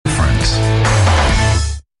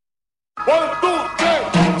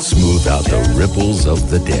out the ripples of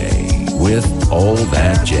the day with All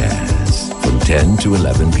That Jazz from 10 to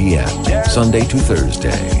 11 p.m. Sunday to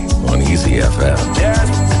Thursday on Easy FM.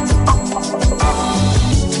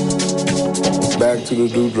 Back to the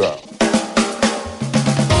dewdrop.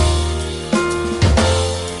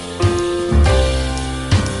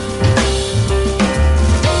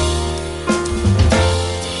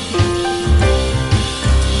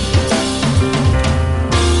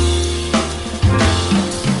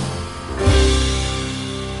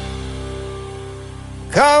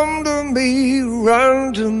 Come to me,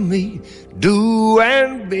 run to me, do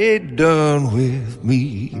and be done with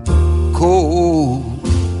me. Cold,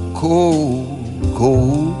 cold,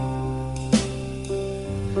 cold.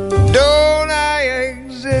 Don't I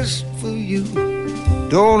exist for you?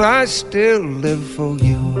 Don't I still live for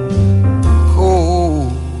you?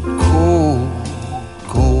 Cold, cold,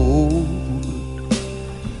 cold.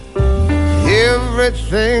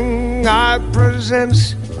 Everything I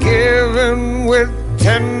present's given with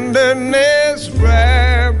tenderness,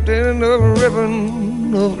 wrapped in a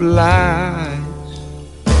ribbon of lies.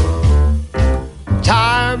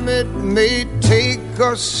 Time it may take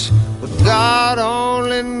us, but God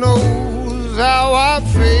only knows how I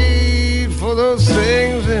fade for those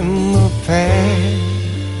things in the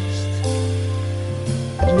past.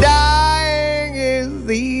 Dying is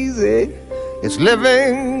easy, it's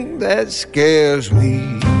living that scares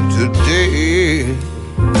me today.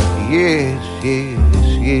 Yes, yes,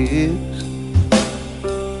 yes.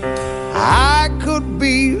 I could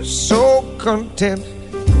be so content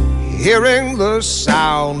hearing the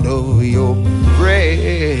sound of your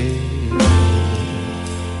breath.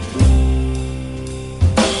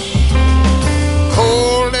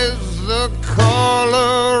 Cold is the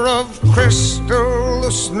color of crystal,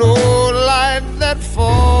 the snow light that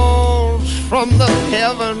falls from the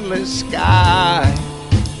heavenly sky.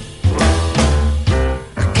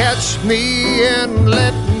 Catch me and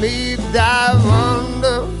let me dive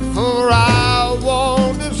under, for I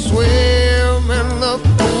want to swim in the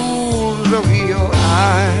pools of your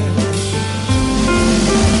eyes.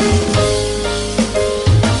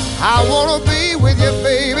 I want to be with you,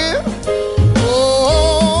 baby.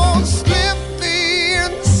 Oh, slip me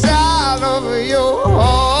inside of your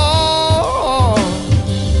heart.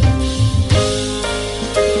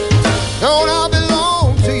 Don't I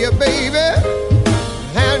belong to you, baby?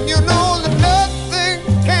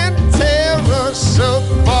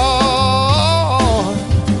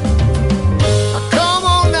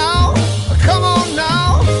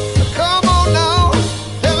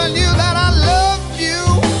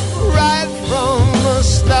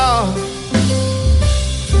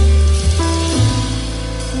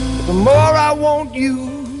 The more I want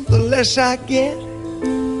you, the less I get.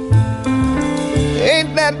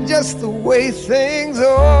 Ain't that just the way things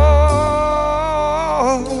are?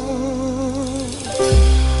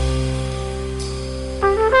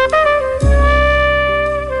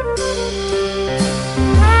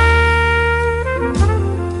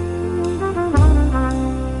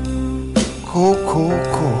 Cool, cool,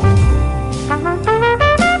 cool.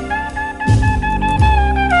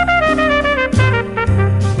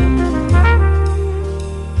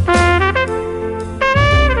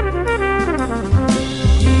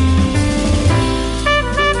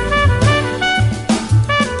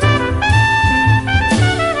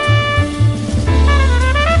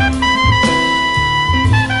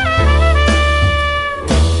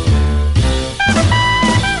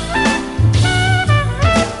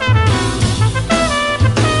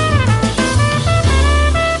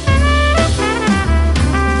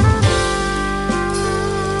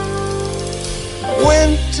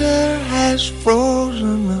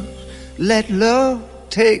 Frozen us, let love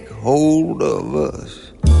take hold of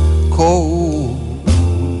us. Cold.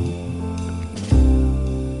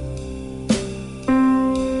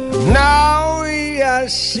 Now we are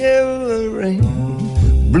shivering,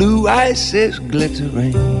 blue ice is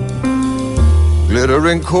glittering,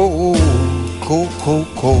 glittering cold, cold, cold,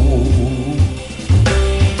 cold.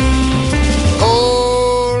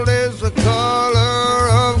 Cold is the color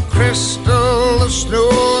of crystal, the snow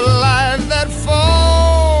that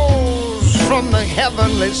falls from the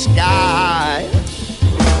heavenly sky.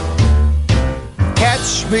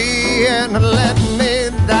 Catch me and let me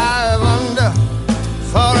dive under,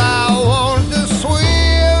 for I want to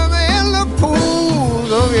swim in the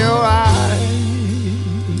pools of your eyes.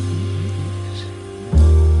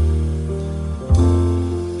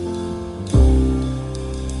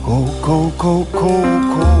 Cold, cold, cold, cold,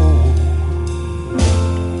 cold.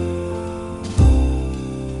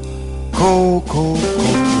 Cold, cold,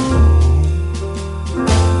 cold.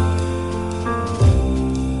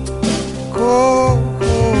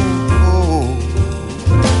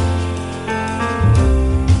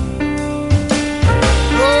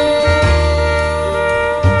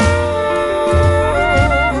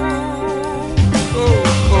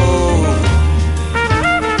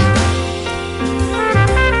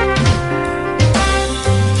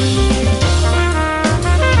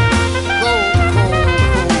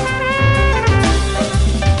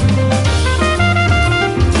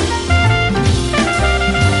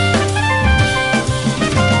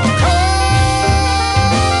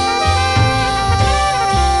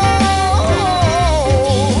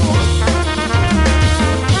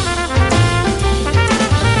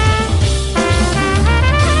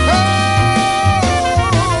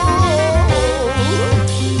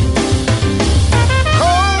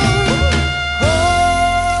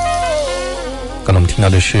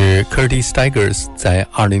 的是 Curtis Stigers 在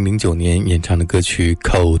2009年演唱的歌曲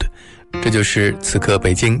Cold， 这就是此刻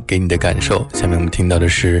北京给你的感受。下面我们听到的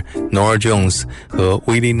是 Norah Jones 和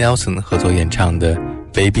Willie Nelson 合作演唱的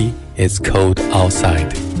Baby It's Cold Outside。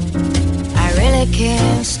 I really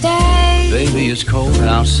can't stay. Baby, it's cold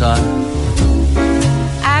outside.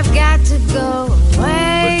 I've got to go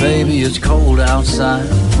away. But baby, it's cold outside.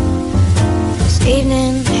 This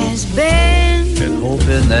evening has been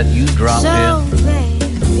hoping that you drop so in.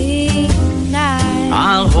 very nice.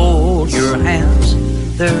 I'll hold your hands,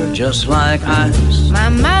 they're just like ice. My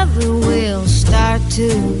mother will start to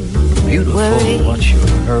Beautiful, worry. what's your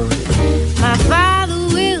hurry? My father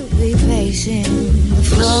will be pacing the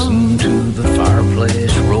floor. Listen to the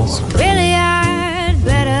fireplace roar. Really, I'd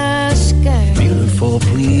better scurry. Beautiful,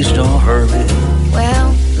 please don't hurry.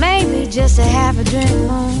 Well, maybe just a half a drink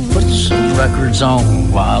more. Put some records on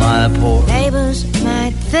while I pour. Neighbors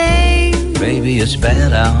might think, baby, it's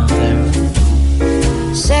bad out there.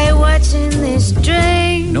 say what's in this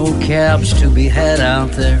drink. No cabs to be had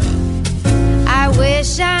out there. I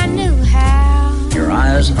wish I knew how. Your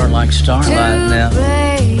eyes are like starlight now. To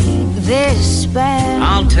break this spell.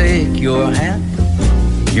 I'll take your hand.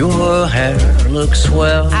 Your hair looks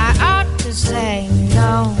swell. I ought to say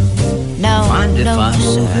no, no, Mind if no, I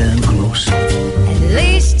move in closer? At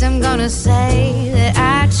least I'm gonna say that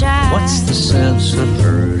I tried. What's the sense of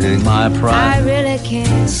hurting my I pride? really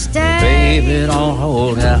can't stay. Baby, don't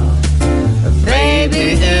hold out.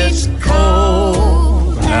 Baby, it's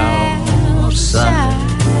cold outside.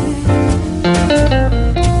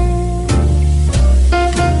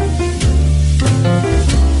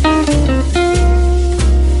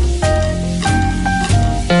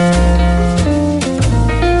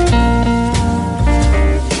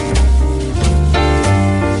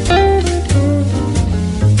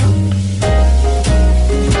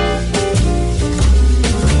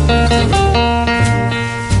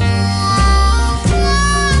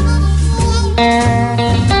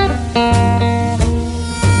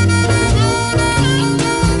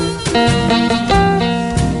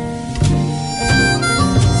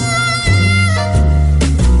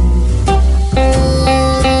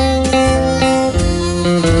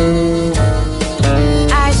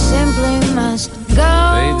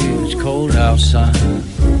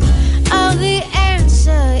 Oh, the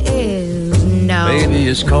answer is no. Baby,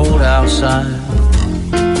 it's cold outside.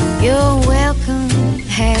 Your welcome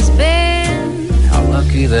has been How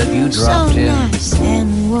lucky that you dropped so in. nice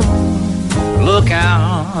and warm. Look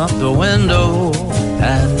out the window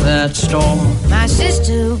at that storm. My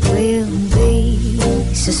sister will be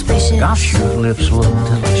suspicious. Gosh, your lips look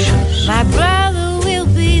delicious. My brother will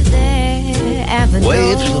be there at the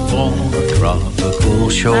Waves door. upon the tropical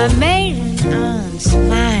shore. My maiden aunt's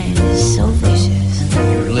mind is so vicious.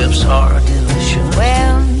 Your lips are delicious.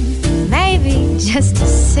 Well, maybe just a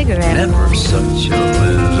cigarette. Never such a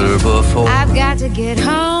blizzard before. I've got to get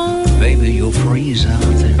home. Baby, you'll freeze out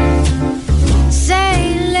there.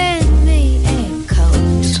 Say, lend me a coat.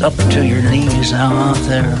 It's up to your knees out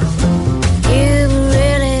there. You've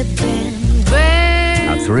really been brave.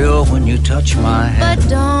 I thrill when you touch my hand. But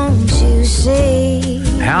don't you see?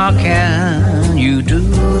 How can you do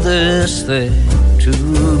this thing to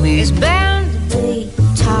me? There's bound to be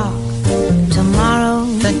talk tomorrow.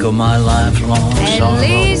 Think of my lifelong sorrow. At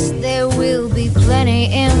least there will be plenty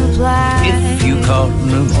implied. If you caught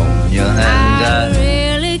pneumonia and I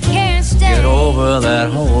really can't stay. get over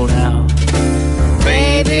that holdout.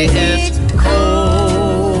 Baby, it's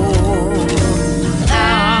cold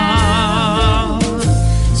outside.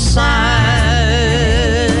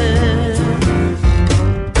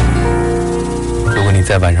 如果你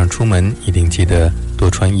在晚上出门，一定记得多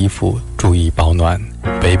穿衣服，注意保暖。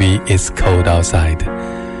Baby, it's cold outside。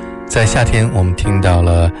在夏天，我们听到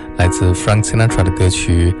了来自 Frank Sinatra 的歌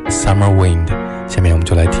曲 Summer Wind， 下面我们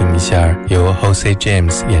就来听一下由 Jose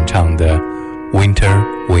James 演唱的 Winter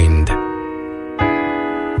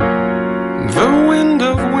Wind。The wind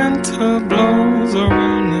of winter blows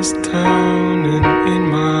around this town and in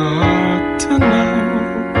my heart tonight.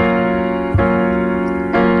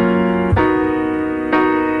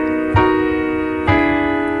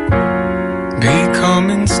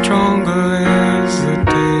 Becoming stronger as the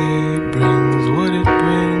day brings what it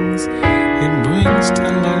brings to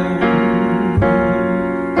life.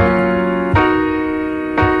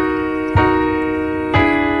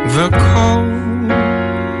 The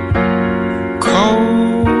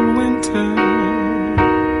cold winter.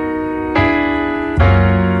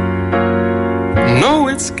 No,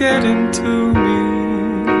 it's getting to me.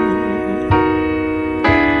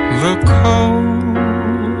 The cold,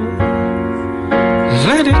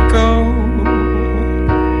 let it go.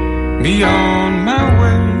 be on my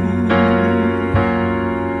way.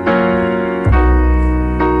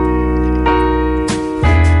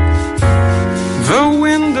 The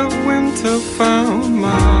wind of winter found my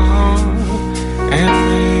heart and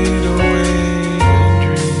made away a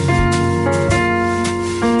dream.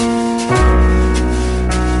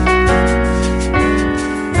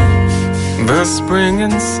 The spring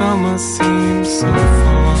and summer seemed so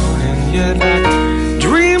far, and yet I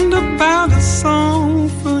dreamed about a song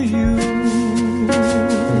for you.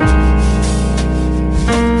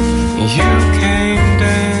 You came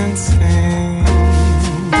dancing,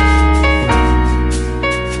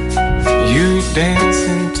 you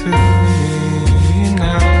dancing to me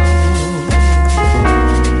now,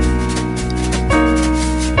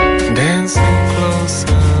 dancing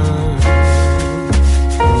closer,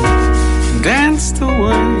 dance the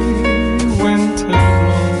way winter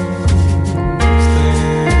blows,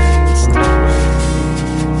 dance the way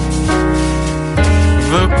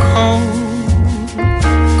the cold,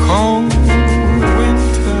 cold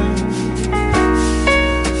winter.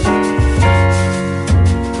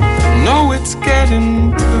 No, it's getting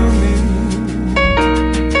to me,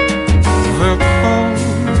 the cold,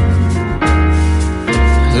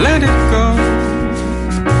 let it go,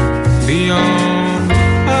 beyond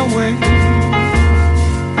my way.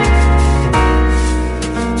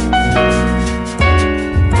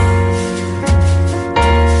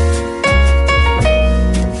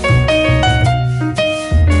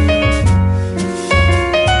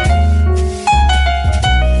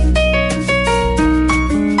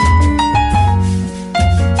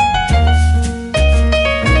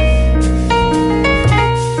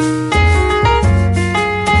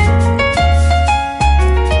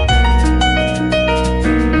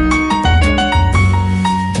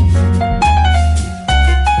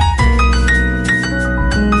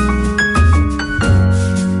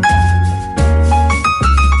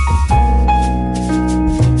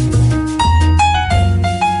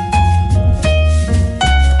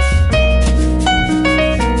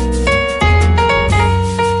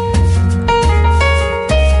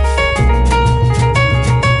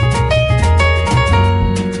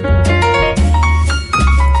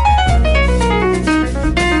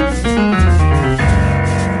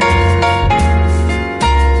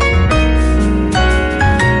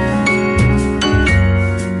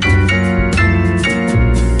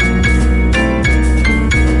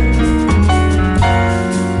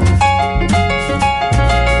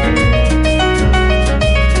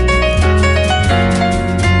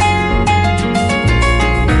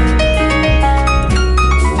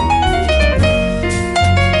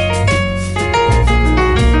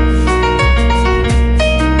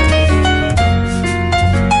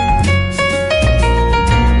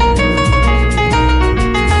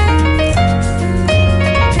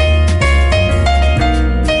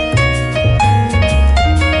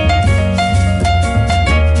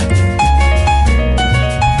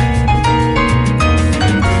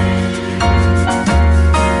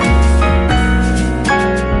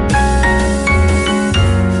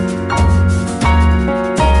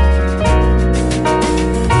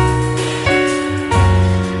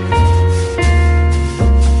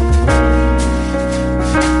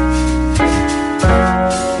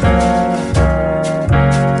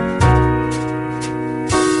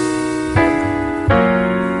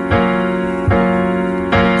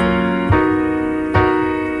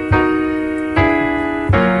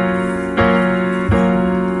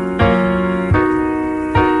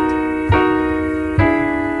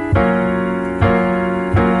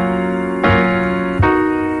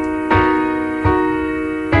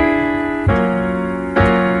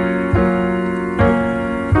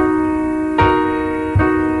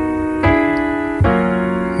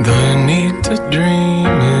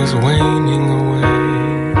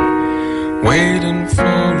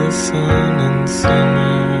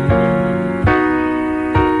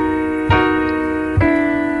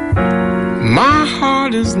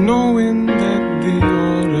 Is knowing that the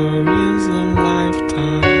order is a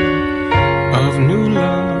lifetime of new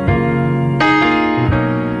love.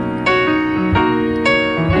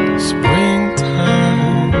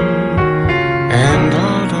 Springtime and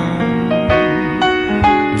autumn,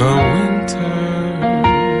 the winter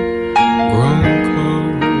grown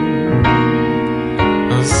cold,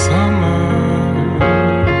 a summer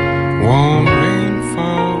warm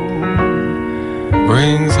rainfall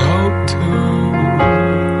brings hope to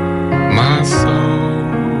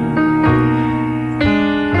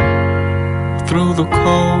through the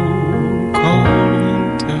cold, cold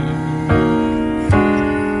winter.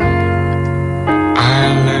 I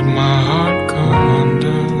let my heart come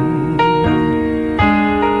undone,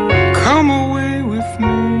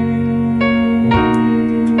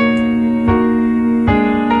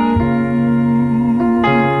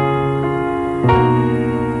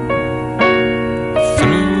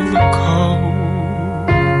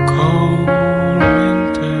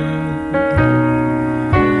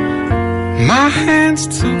 dance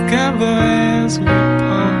together as we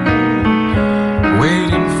part,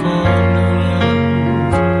 waiting for new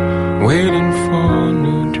love, waiting for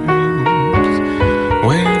new dreams,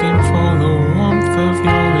 waiting for the warmth of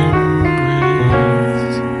your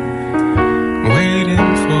embrace, waiting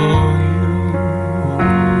for you,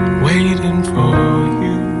 waiting for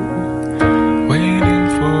you, waiting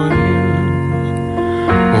for you,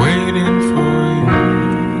 waiting for you,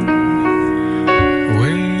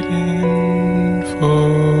 waiting for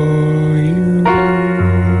you.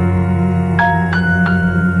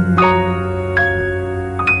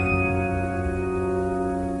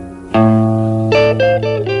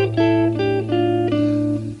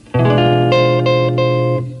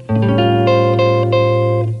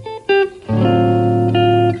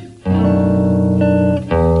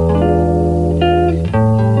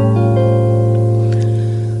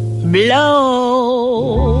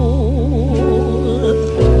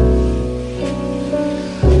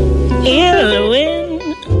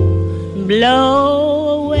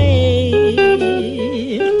 Blow away.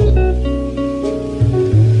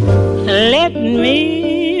 Let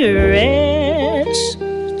me rest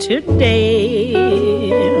today.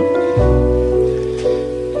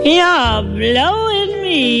 You're blowing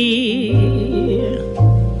me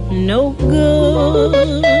no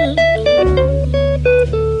good,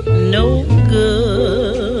 no good.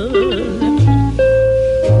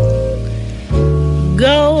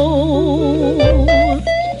 Go,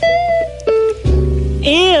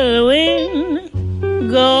 ill wind,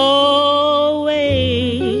 go away.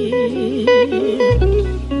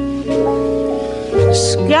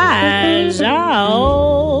 Skies are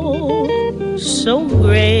all so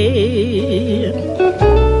gray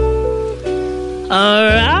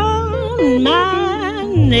around my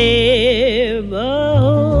neighborhood,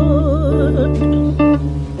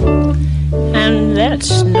 and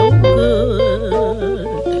that's no good.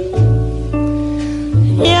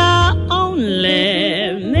 You're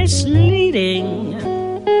only misleading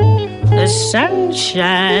the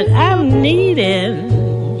sunshine I'm needing.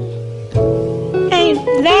 Ain't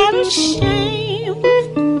that a shame?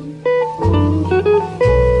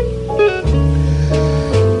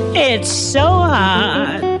 It's so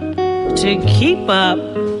hard to keep up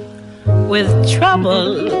with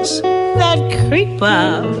troubles that creep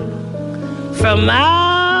up from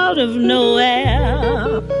out of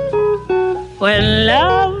nowhere when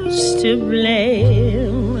love's to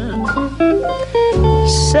blame.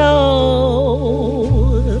 So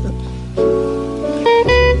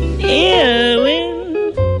ill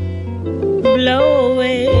wind, blow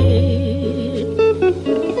away.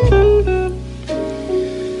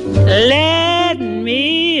 Let me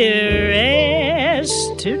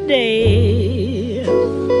rest today.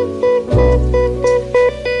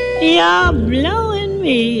 You're blowing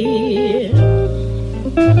me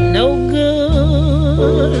no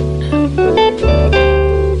good,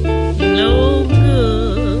 no good.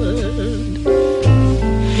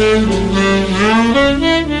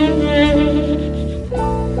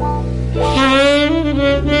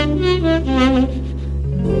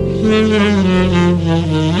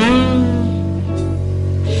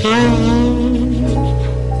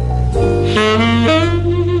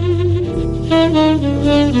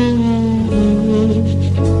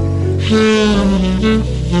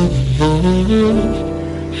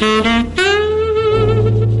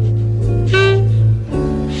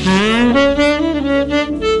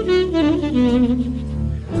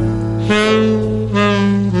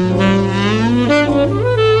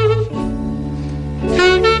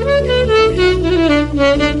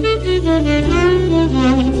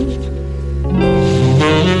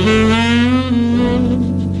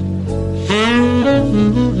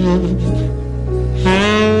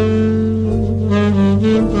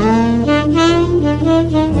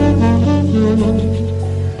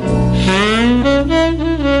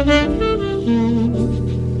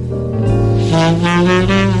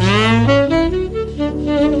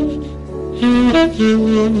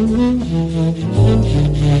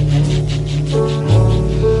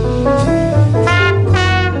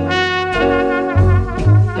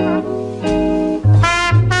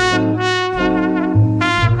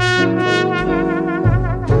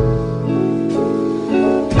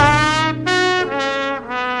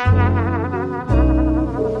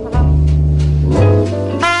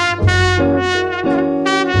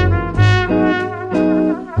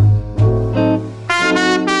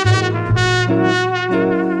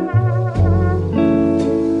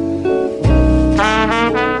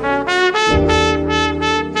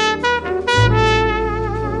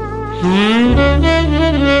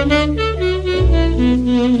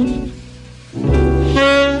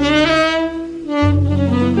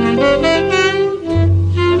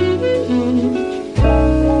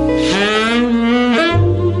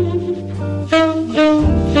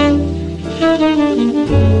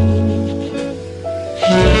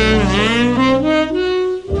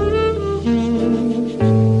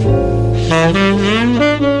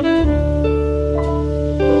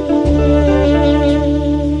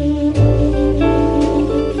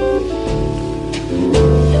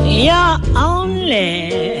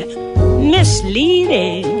 only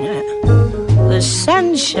misleading. The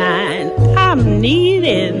sunshine I'm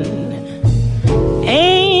needing,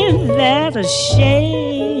 ain't that a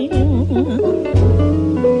shame?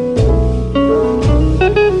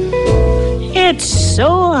 It's so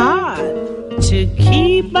hard to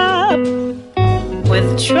keep up with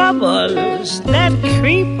troubles that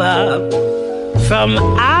creep up from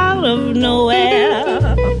out of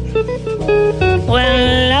nowhere.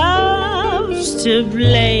 When love's to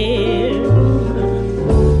blame,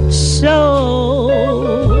 so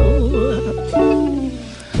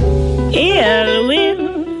ill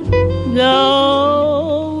wind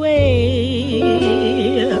go away.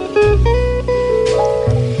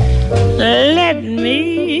 Let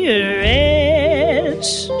me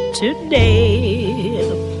rest today.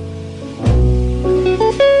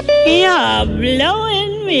 You're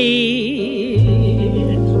blowing me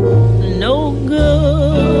no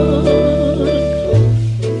good,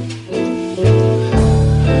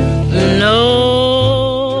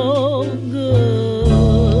 no good.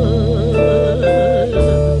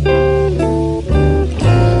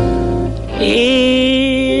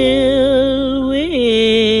 Ill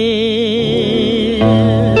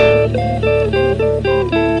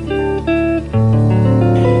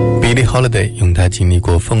wind。Billie Holiday 用她经历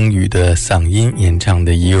过风雨的嗓音演唱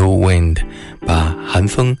的《Ill Wind》，把寒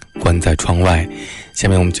风关在窗外。下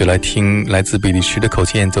面我们就来听来自比利时的口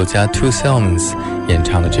琴演奏家 Two Salmons 演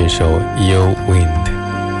唱的这首《Ill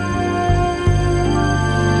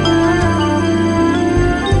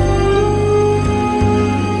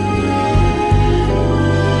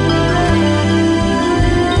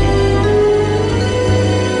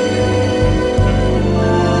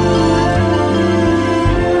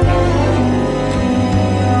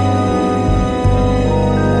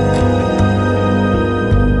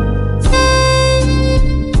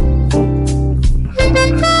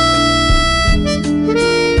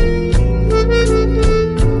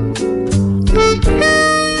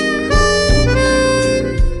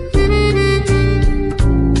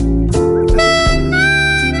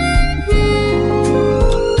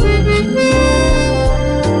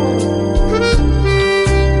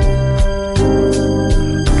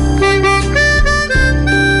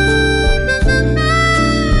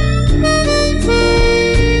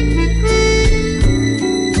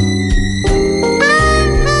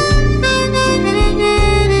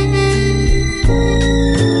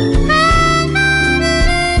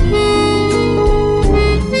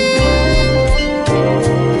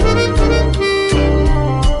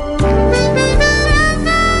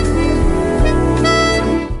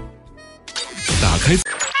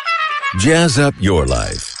up your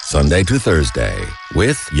life, Sunday to Thursday,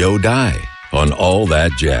 with Yo Dai on All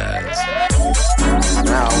That Jazz.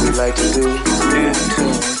 Now we like to do a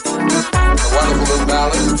wonderful little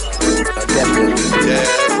ballad, a definitely jazz.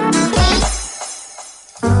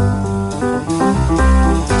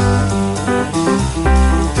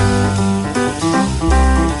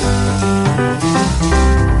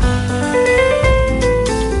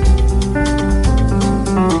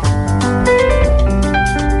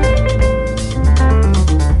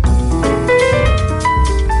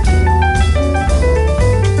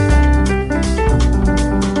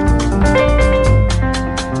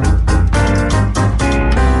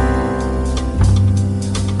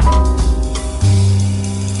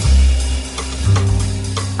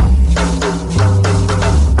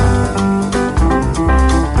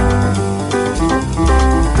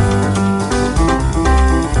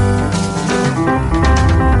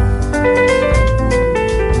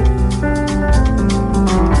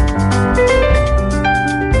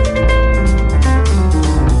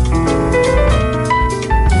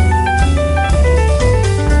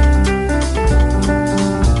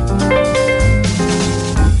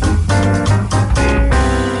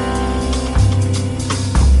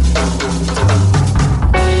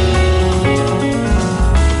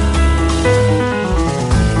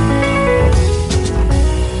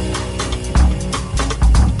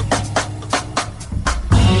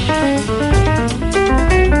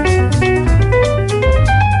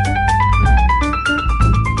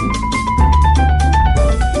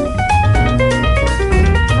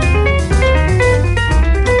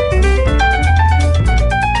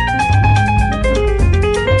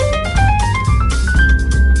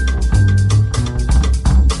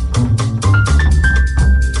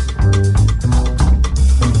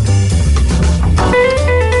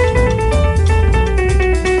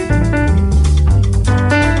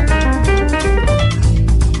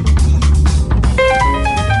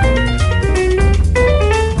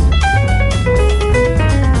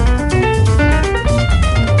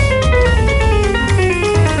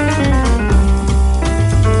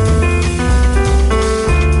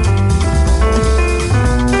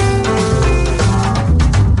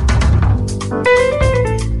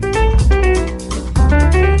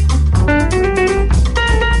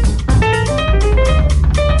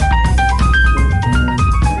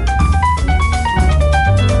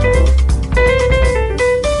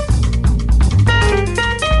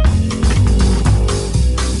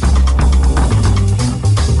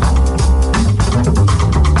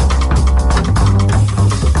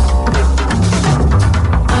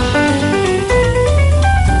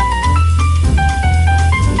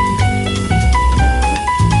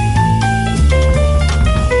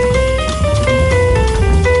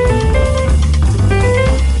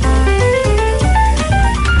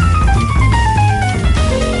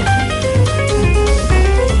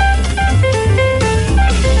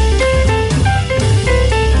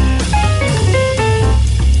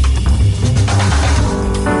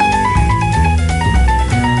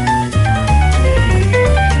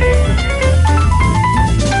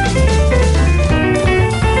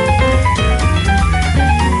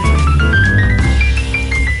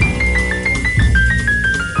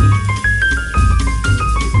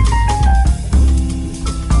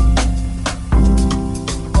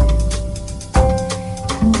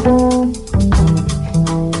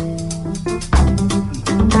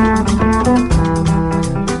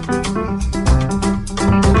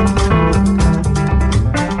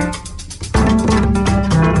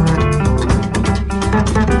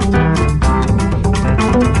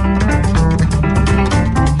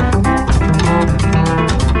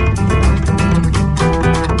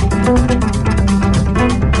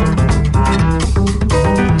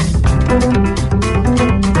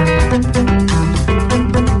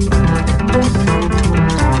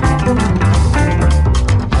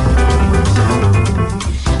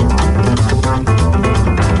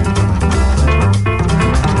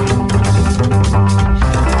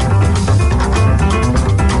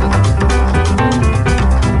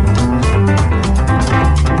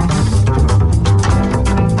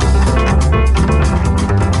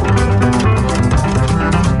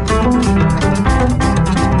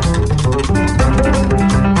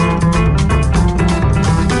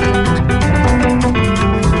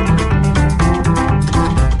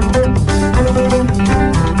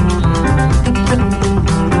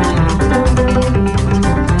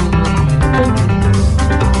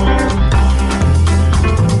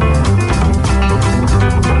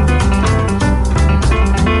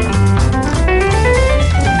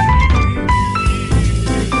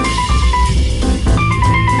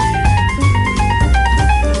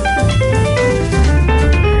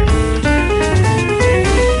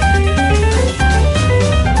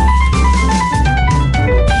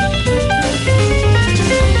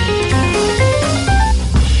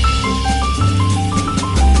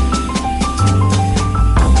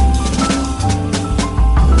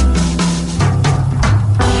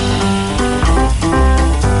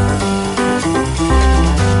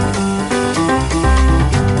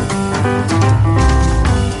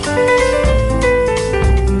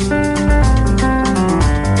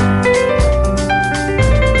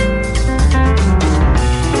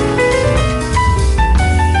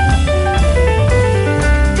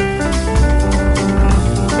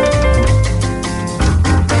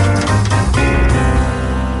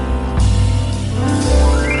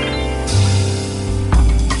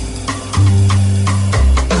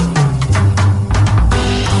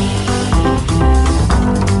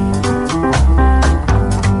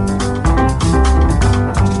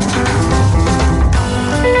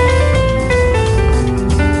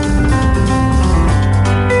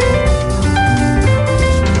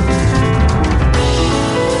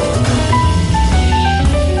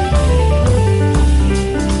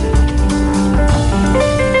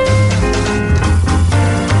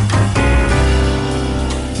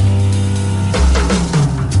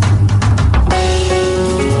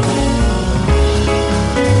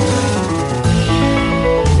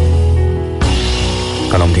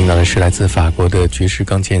 刚才我们听到的是来自法国的爵士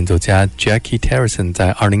钢琴演奏家 Jackie Terrison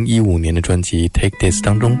在2015年的专辑 Take This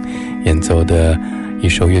当中演奏的一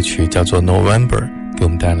首乐曲，叫做 November， 给我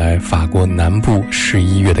们带来法国南部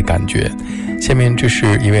11月的感觉。下面这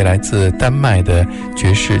是一位来自丹麦的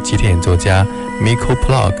爵士吉他演奏家 Mikko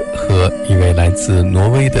Plug 和一位来自挪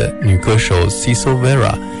威的女歌手 Cecil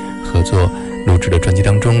Vera 合作录制的专辑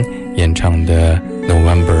当中演唱的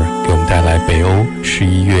November， 给我们带来北欧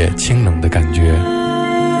11月清冷的感觉。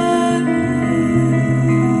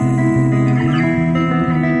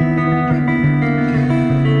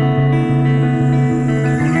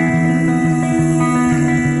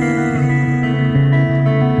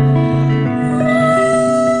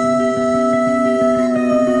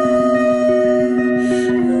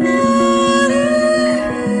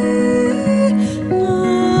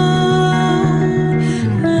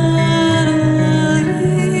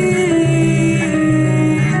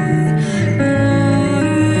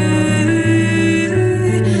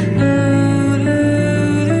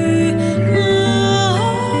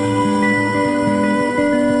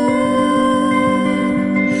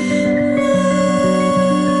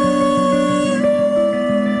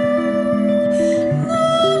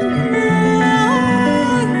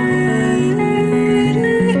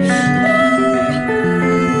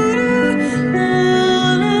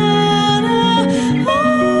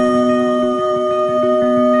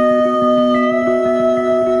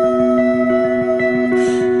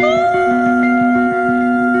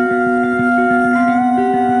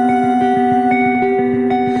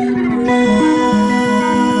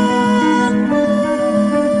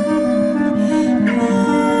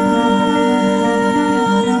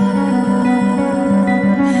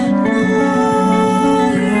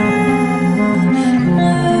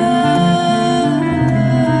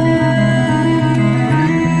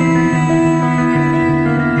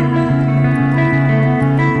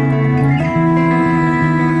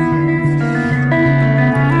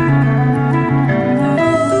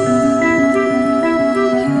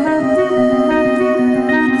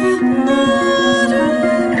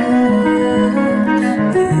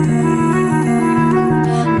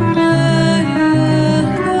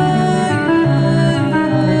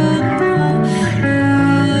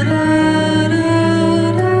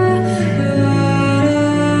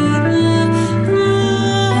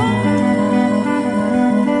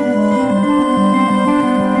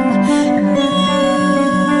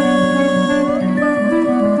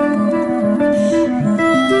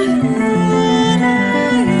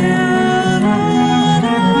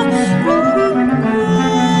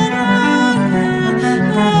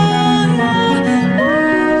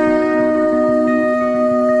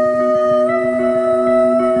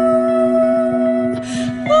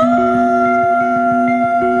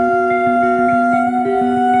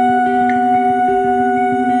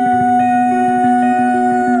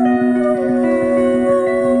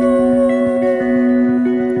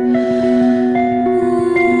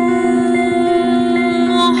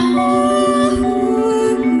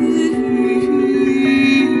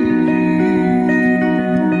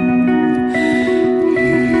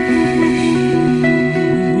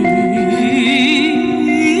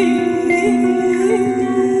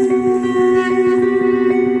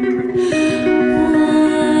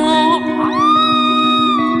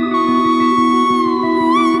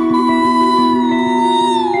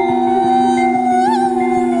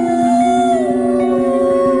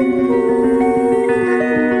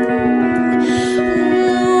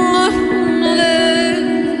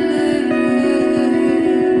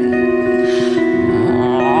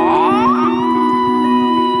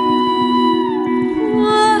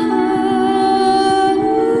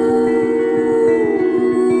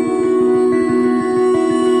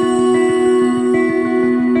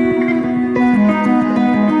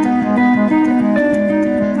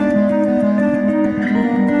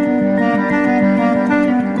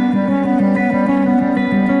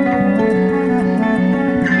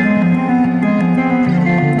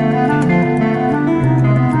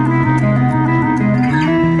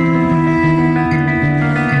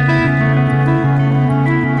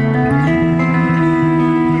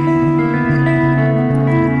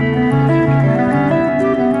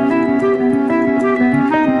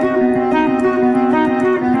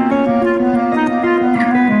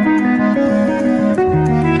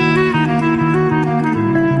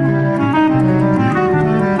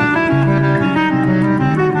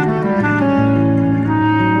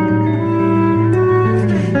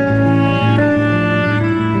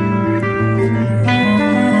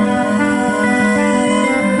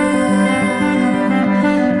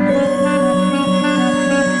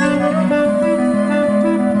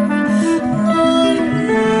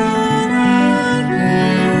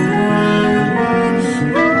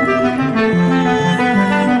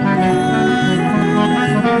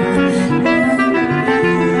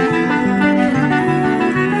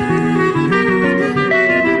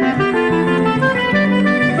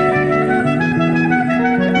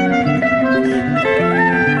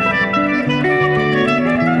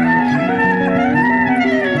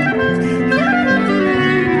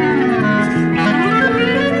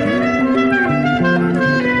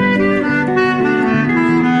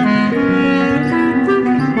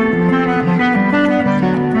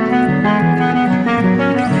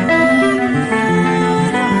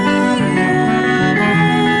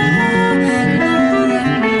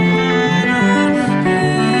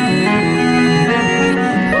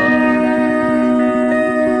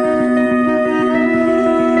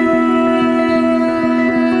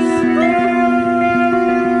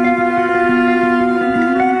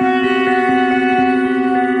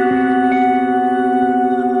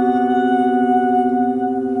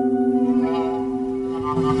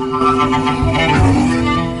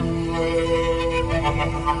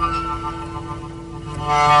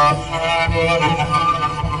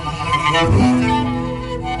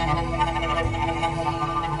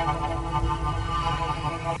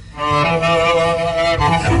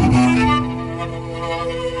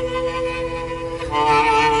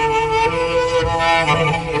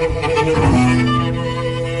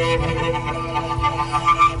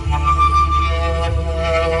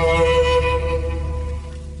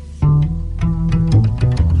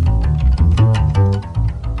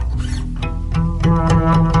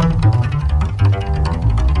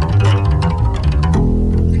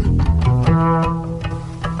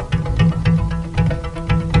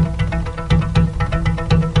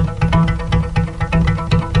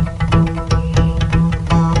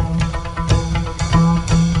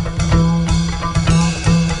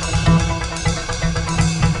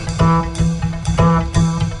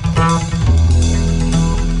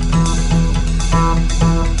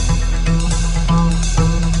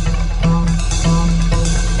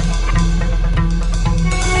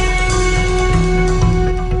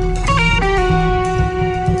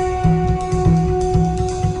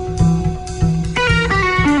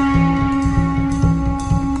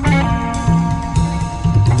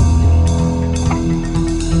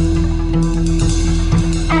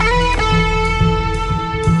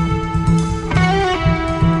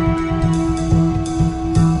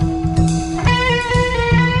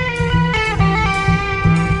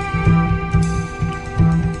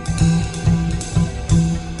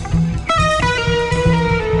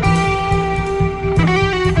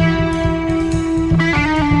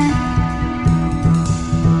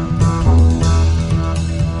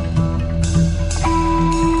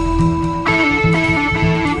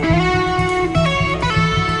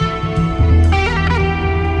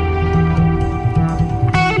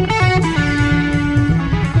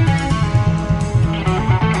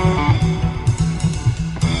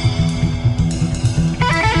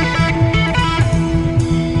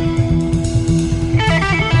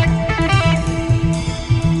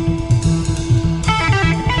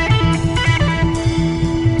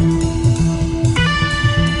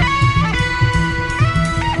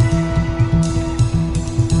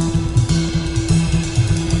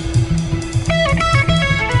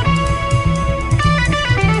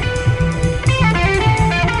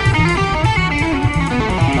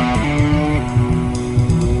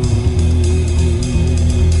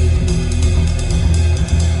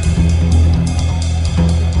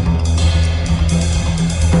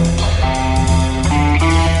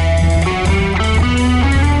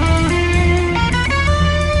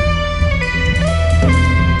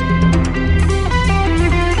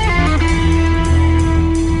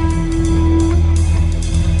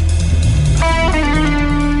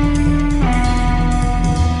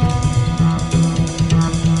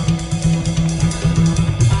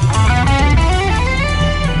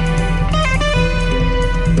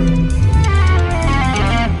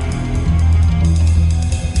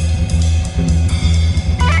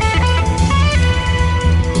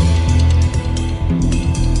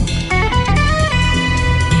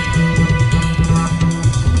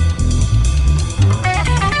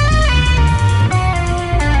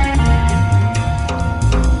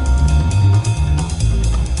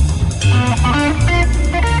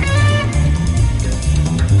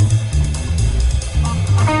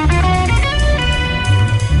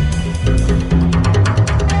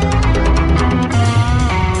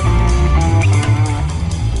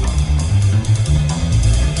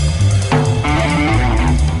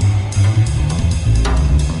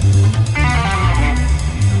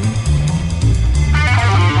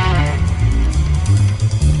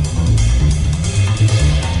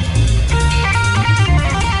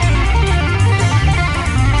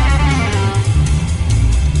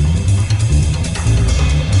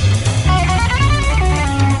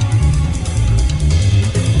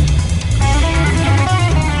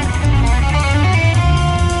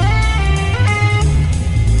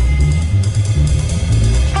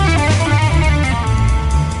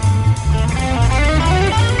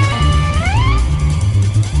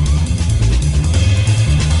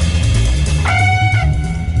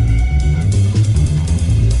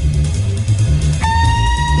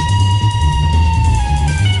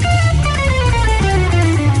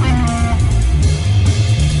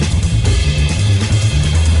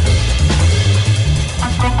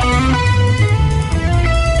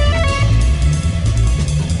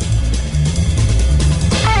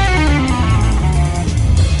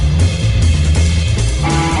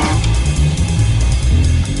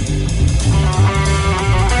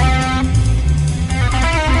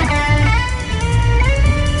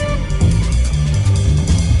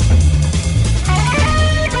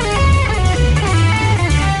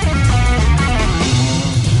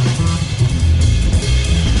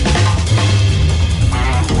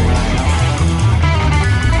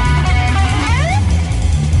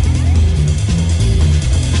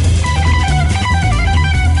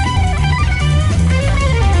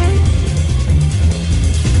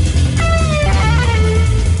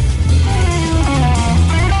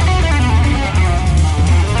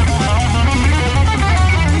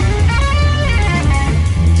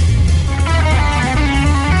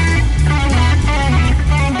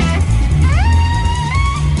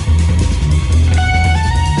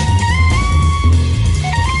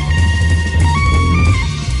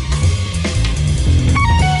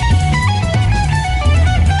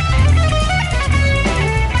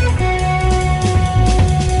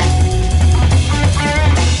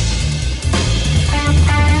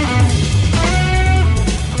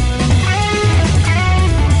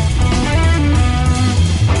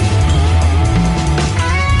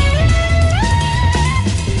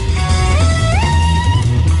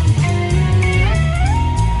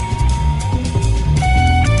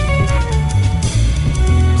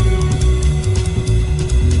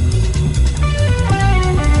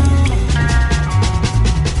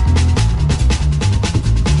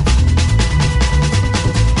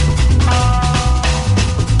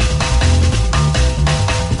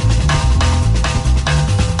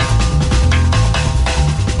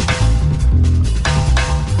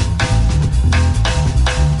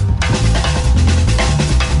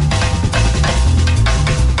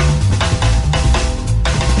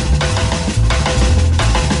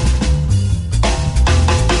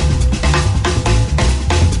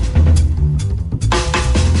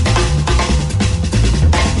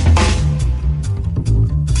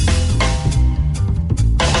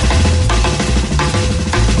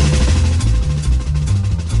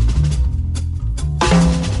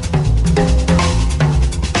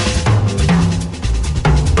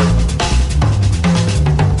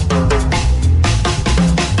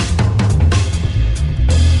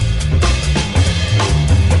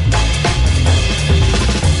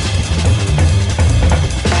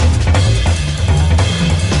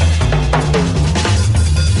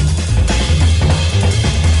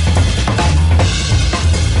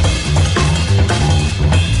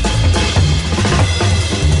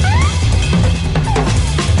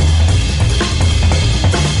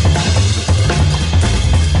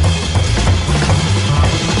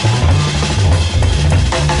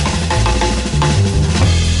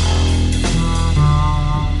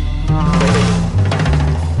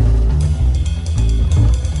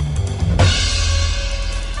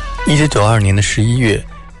1992年的11月，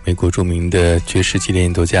美国著名的爵士级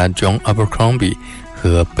演奏家 John Abercrombie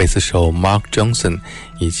和贝斯手 Mark Johnson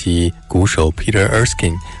以及鼓手 Peter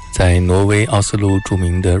Erskine 在挪威奥斯陆著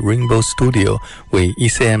名的 Rainbow Studio 为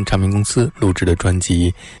ECM 唱片公司录制的专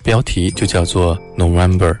辑，标题就叫做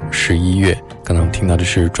November 11月。刚刚听到的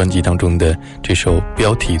是专辑当中的这首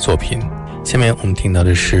标题作品。下面我们听到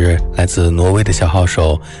的是来自挪威的小号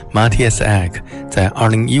手 Mathias Ek 在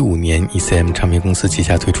2015年 ECM 唱片公司旗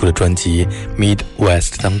下推出的专辑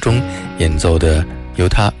Midwest 当中演奏的由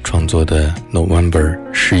他创作的 November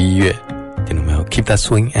 11月。听众朋友 Keep that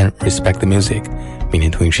swing and respect the music， 明天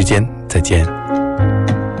同一时间再见。